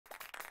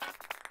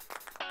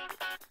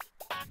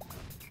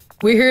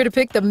We're here to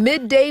pick the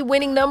midday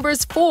winning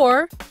numbers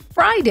for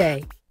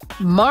Friday,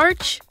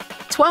 March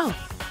 12th.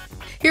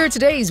 Here are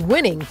today's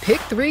winning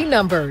Pick 3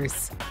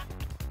 numbers.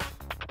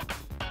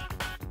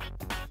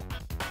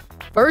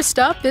 First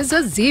up is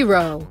a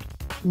 0.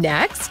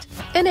 Next,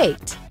 an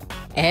 8.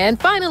 And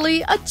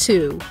finally, a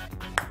 2.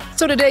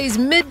 So today's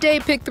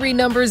midday Pick 3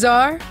 numbers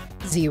are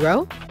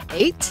 0,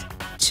 8,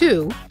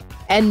 2,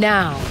 and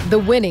now the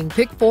winning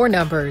Pick 4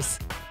 numbers.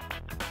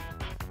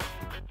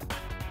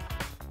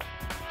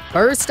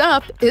 First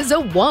up is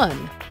a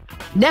 1.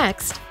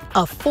 Next,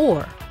 a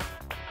 4.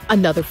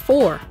 Another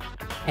 4.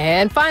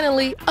 And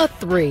finally, a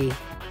 3.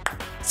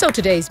 So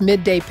today's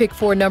midday Pick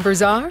 4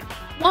 numbers are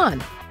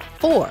 1,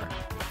 4,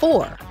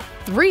 4,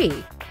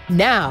 3.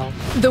 Now,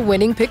 the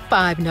winning Pick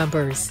 5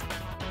 numbers.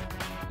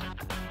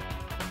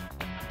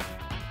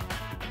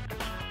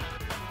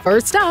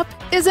 First up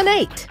is an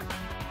 8.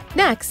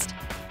 Next,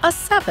 a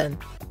 7.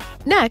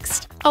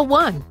 Next, a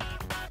 1.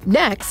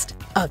 Next,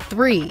 a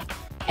 3.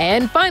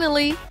 And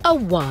finally, a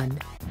 1.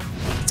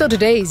 So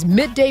today's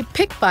midday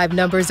Pick 5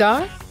 numbers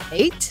are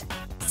 8,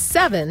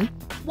 7,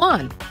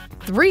 1,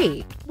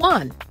 3,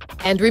 1.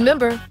 And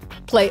remember,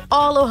 play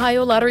all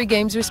Ohio Lottery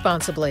games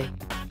responsibly.